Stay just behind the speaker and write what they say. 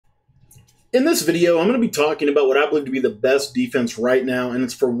In this video, I'm going to be talking about what I believe to be the best defense right now, and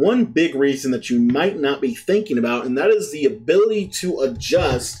it's for one big reason that you might not be thinking about, and that is the ability to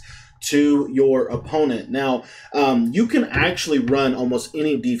adjust to your opponent. Now, you can actually run almost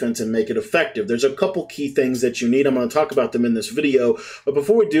any defense and make it effective. There's a couple key things that you need. I'm going to talk about them in this video, but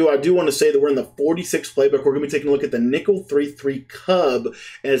before we do, I do want to say that we're in the 46th playbook. We're going to be taking a look at the nickel 3-3 Cub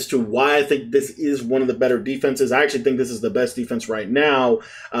as to why I think this is one of the better defenses. I actually think this is the best defense right now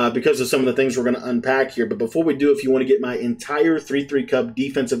because of some of the things we're going to unpack here. But before we do, if you want to get my entire 3-3 Cub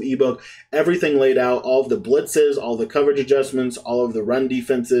defensive ebook, everything laid out, all of the blitzes, all the coverage adjustments, all of the run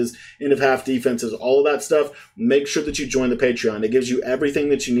defenses, end of half defenses, all of that stuff, make sure that you join the Patreon. It gives you everything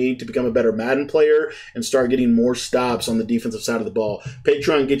that you need to become a better Madden player and start getting more stops on the defensive side of the ball.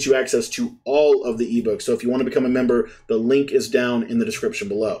 Patreon gets you access to all of the ebooks. So if you want to become a member, the link is down in the description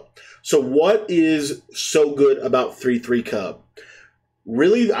below. So what is so good about 3-3 Cub?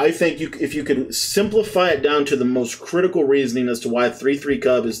 Really, I think if you could simplify it down to the most critical reasoning as to why 3-3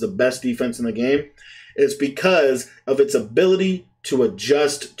 Cub is the best defense in the game, it's because of its ability to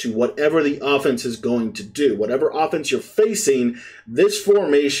adjust to whatever the offense is going to do. Whatever offense you're facing, this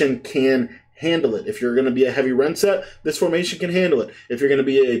formation can handle it. If you're going to be a heavy run set, this formation can handle it. If you're going to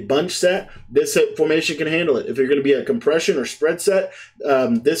be a bunch set, this formation can handle it. If you're going to be a compression or spread set,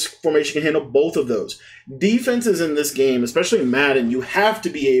 this formation can handle both of those. Defenses in this game, especially in Madden, you have to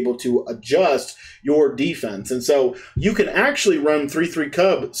be able to adjust your defense. And so you can actually run 3-3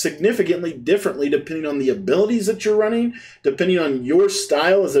 Cub significantly differently depending on the abilities that you're running, depending on your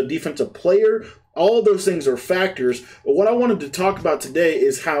style as a defensive player. All of those things are factors, but what I wanted to talk about today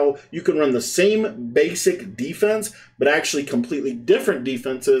is how you can run the same basic defense, but actually completely different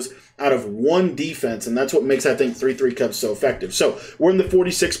defenses out of one defense, and that's what makes, I think, 3-3 Cub so effective. So we're in the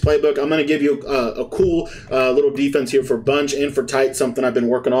 46th playbook. I'm going to give you a cool little defense here for bunch and for tight, something I've been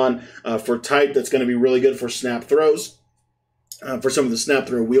working on for tight that's going to be really good for snap throws. For some of the snap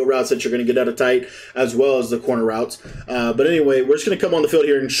through wheel routes that you're going to get out of tight, as well as the corner routes. But anyway, we're just going to come on the field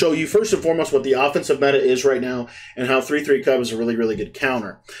here and show you first and foremost what the offensive meta is right now and how 3-3 Cub is a really, really good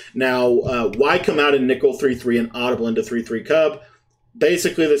counter. Now, why come out in nickel 3-3 and audible into 3-3 Cub?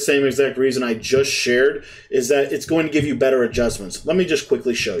 Basically the same exact reason I just shared, is that it's going to give you better adjustments. Let me just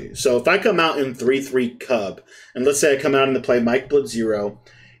quickly show you. So if I come out in 3-3 Cub, and let's say I come out in the play Mike Blitz 0,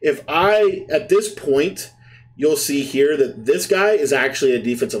 if I, at this point, you'll see here that this guy is actually a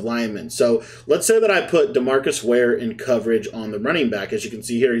defensive lineman. So let's say that I put DeMarcus Ware in coverage on the running back. As you can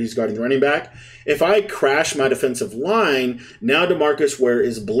see here, he's guarding the running back. If I crash my defensive line, now DeMarcus Ware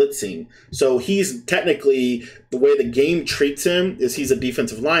is blitzing. So he's technically, the way the game treats him is he's a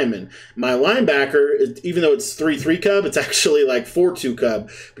defensive lineman. My linebacker, even though it's 3-3 Cub, it's actually like 4-2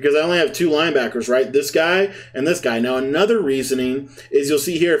 Cub because I only have two linebackers, right? This guy and this guy. Now another reasoning is you'll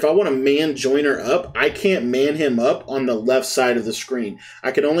see here, if I want to man Joyner up, I can't man him up on the left side of the screen.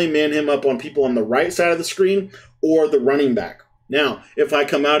 I can only man him up on people on the right side of the screen or the running back. Now, if I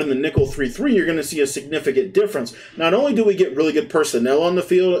come out in the nickel 3-3, you're going to see a significant difference. Not only do we get really good personnel on the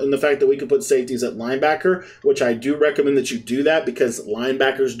field and the fact that we can put safeties at linebacker, which I do recommend that you do that because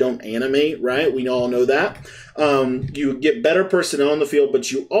linebackers don't animate, right? We all know that. You get better personnel on the field,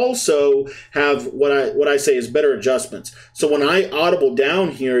 but you also have what I say is better adjustments. So when I audible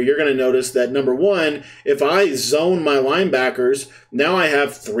down here, you're going to notice that, number one, if I zone my linebackers, now I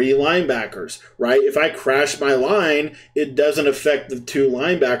have 3 linebackers, right? If I crash my line, it doesn't affect the 2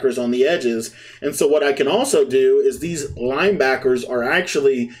 linebackers on the edges. And so what I can also do is these linebackers are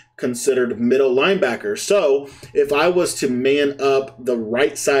actually considered middle linebackers. So if I was to man up the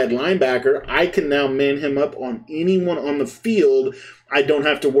right side linebacker, I can now man him up on anyone on the field. I don't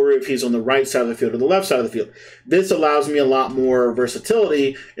have to worry if he's on the right side of the field or the left side of the field. This allows me a lot more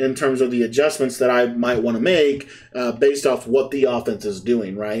versatility in terms of the adjustments that I might want to make based off what the offense is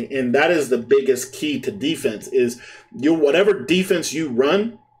doing, right? And that is the biggest key to defense is whatever defense you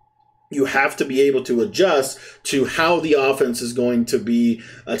run, you have to be able to adjust to how the offense is going to be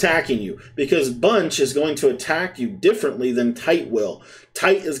attacking you, because bunch is going to attack you differently than tight will.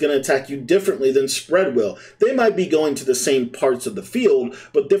 Tight is going to attack you differently than spread will. They might be going to the same parts of the field,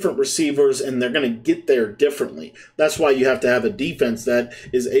 but different receivers, and they're going to get there differently. That's why you have to have a defense that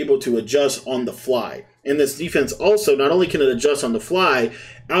is able to adjust on the fly. And this defense also, not only can it adjust on the fly,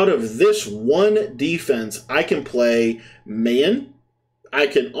 out of this one defense, I can play man. I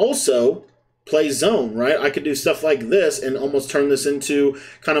can also play zone, right? I could do stuff like this and almost turn this into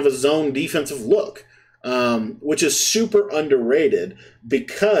kind of a zone defensive look, which is super underrated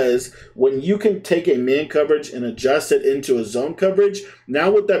because when you can take a man coverage and adjust it into a zone coverage, Now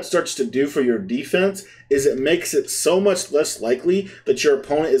what that starts to do for your defense is it makes it so much less likely that your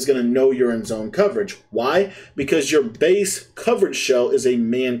opponent is going to know you're in zone coverage. Why? Because your base coverage shell is a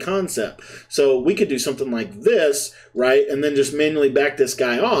man concept. So we could do something like this, right, and then just manually back this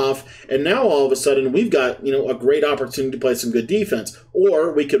guy off, and now all of a sudden we've got, you know, a great opportunity to play some good defense.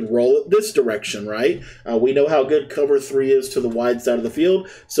 Or we could roll it this direction, right? We know how good cover 3 is to the wide side of the field,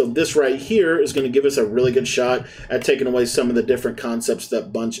 so this right here is going to give us a really good shot at taking away some of the different concepts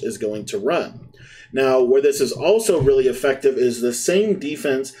that Bunch is going to run. Now, where this is also really effective is the same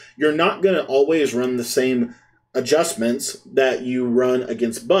defense. You're not going to always run the same adjustments that you run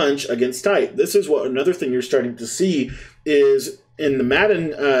against Bunch against tight. This is what another thing you're starting to see is in the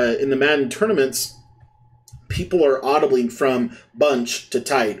Madden tournaments. People are audibly from bunch to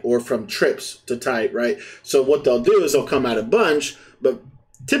tight or from trips to tight, right? So what they'll do is they'll come out of bunch, but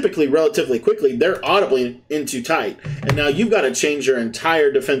typically relatively quickly, they're audibly into tight. And now you've got to change your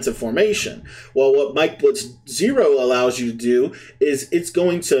entire defensive formation. Well, what Mike Blitz 0 allows you to do is it's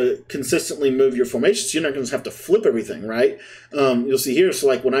going to consistently move your formation, so you're not going to have to flip everything, right? You'll see here, so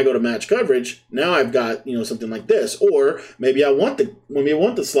like when I go to match coverage, now I've got, you know, something like this. Or maybe I want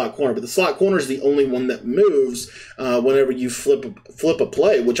the slot corner, but the slot corner is the only one that moves whenever you flip a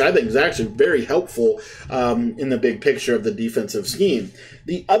play, which I think is actually very helpful in the big picture of the defensive scheme.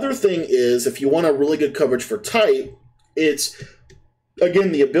 The other thing is, if you want a really good coverage for tight, it's,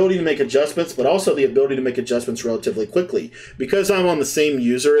 again, the ability to make adjustments, but also the ability to make adjustments relatively quickly. Because I'm on the same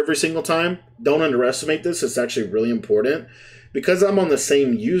user every single time, don't underestimate this, it's actually really important. Because I'm on the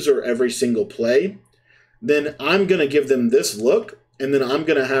same user every single play, then I'm going to give them this look, and then I'm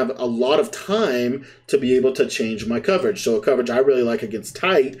going to have a lot of time to be able to change my coverage. So a coverage I really like against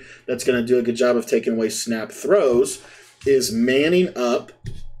tight that's going to do a good job of taking away snap throws is manning up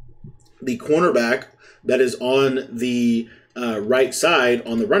the cornerback that is on the right side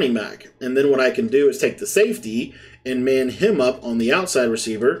on the running back. And then what I can do is take the safety and man him up on the outside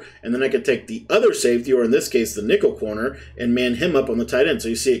receiver, and then I can take the other safety, or in this case the nickel corner, and man him up on the tight end. So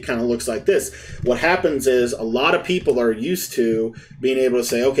you see it kind of looks like this. What happens is a lot of people are used to being able to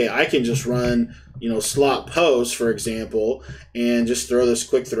say, okay, I can just run, you know, slot post, for example, and just throw this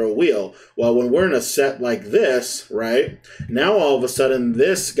quick throw wheel. Well, when we're in a set like this, right, now all of a sudden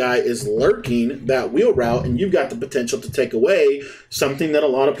this guy is lurking that wheel route, and you've got the potential to take away something that a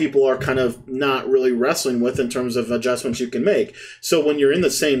lot of people are kind of not really wrestling with in terms of adjustments you can make. So when you're in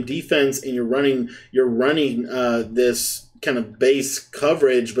the same defense and you're running this kind of base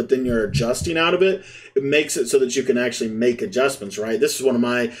coverage, but then you're adjusting out of it, it makes it so that you can actually make adjustments, right? This is one of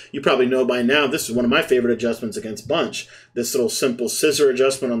my, you probably know by now, this is one of my favorite adjustments against bunch, this little simple scissor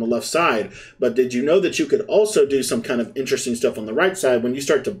adjustment on the left side. But did you know that you could also do some kind of interesting stuff on the right side? When you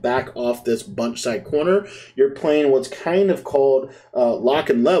start to back off this bunch side corner, you're playing what's kind of called lock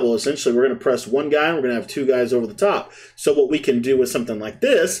and level. Essentially, we're going to press one guy and we're going to have two guys over the top. So what we can do with something like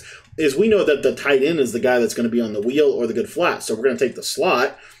this is we know that the tight end is the guy that's going to be on the wheel or the good flat. So we're going to take the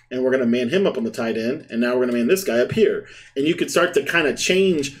slot and we're going to man him up on the tight end, and now we're going to man this guy up here. And you can start to kind of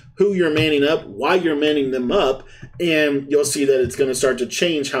change who you're manning up, why you're manning them up, and you'll see that it's going to start to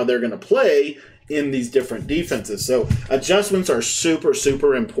change how they're going to play in these different defenses. So adjustments are super,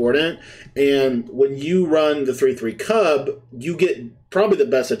 super important. And when you run the 3-3 Cub, you get probably the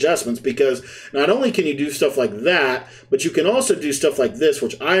best adjustments, because not only can you do stuff like that, but you can also do stuff like this,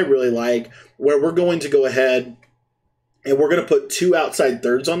 which I really like, where we're going to go ahead and we're going to put two outside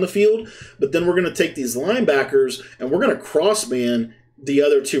thirds on the field, but then we're going to take these linebackers and we're going to cross-man the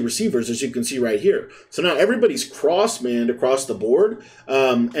other two receivers, as you can see right here. So now everybody's cross-manned across the board.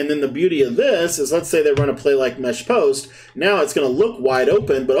 And then the beauty of this is, let's say they run a play like mesh post. Now it's going to look wide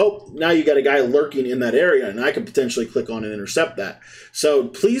open, but oh, now you got a guy lurking in that area, and I can potentially click on and intercept that. So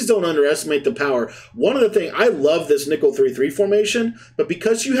please don't underestimate the power. One of the things, I love this nickel 3-3 formation, but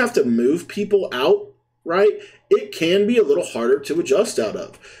because you have to move people out, right, it can be a little harder to adjust out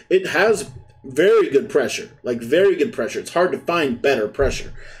of. It has very good pressure, like very good pressure. It's hard to find better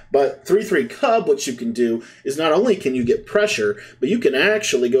pressure. But 3-3 Cub, what you can do is not only can you get pressure, but you can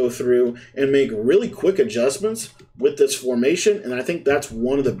actually go through and make really quick adjustments with this formation. And I think that's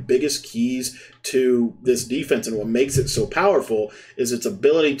one of the biggest keys to this defense, and what makes it so powerful is its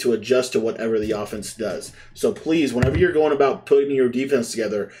ability to adjust to whatever the offense does. So please, whenever you're going about putting your defense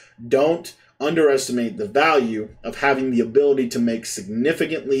together, don't underestimate the value of having the ability to make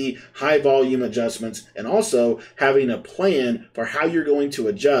significantly high volume adjustments and also having a plan for how you're going to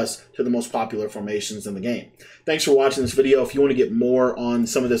adjust to the most popular formations in the game. Thanks for watching this video. If you want to get more on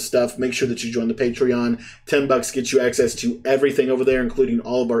some of this stuff, make sure that you join the Patreon. $10 gets you access to everything over there, including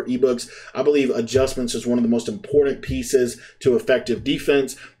all of our ebooks. I believe adjustments is one of the most important pieces to effective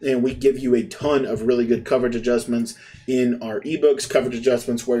defense, and we give you a ton of really good coverage adjustments in our ebooks. Coverage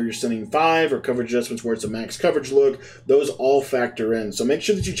adjustments where you're sending 5 or coverage adjustments where it's a max coverage look. Those all factor in. So make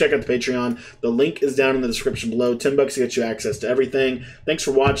sure that you check out the Patreon. The link is down in the description below. $10 to get you access to everything. Thanks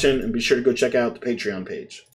for watching, and be sure to go check out the Patreon page.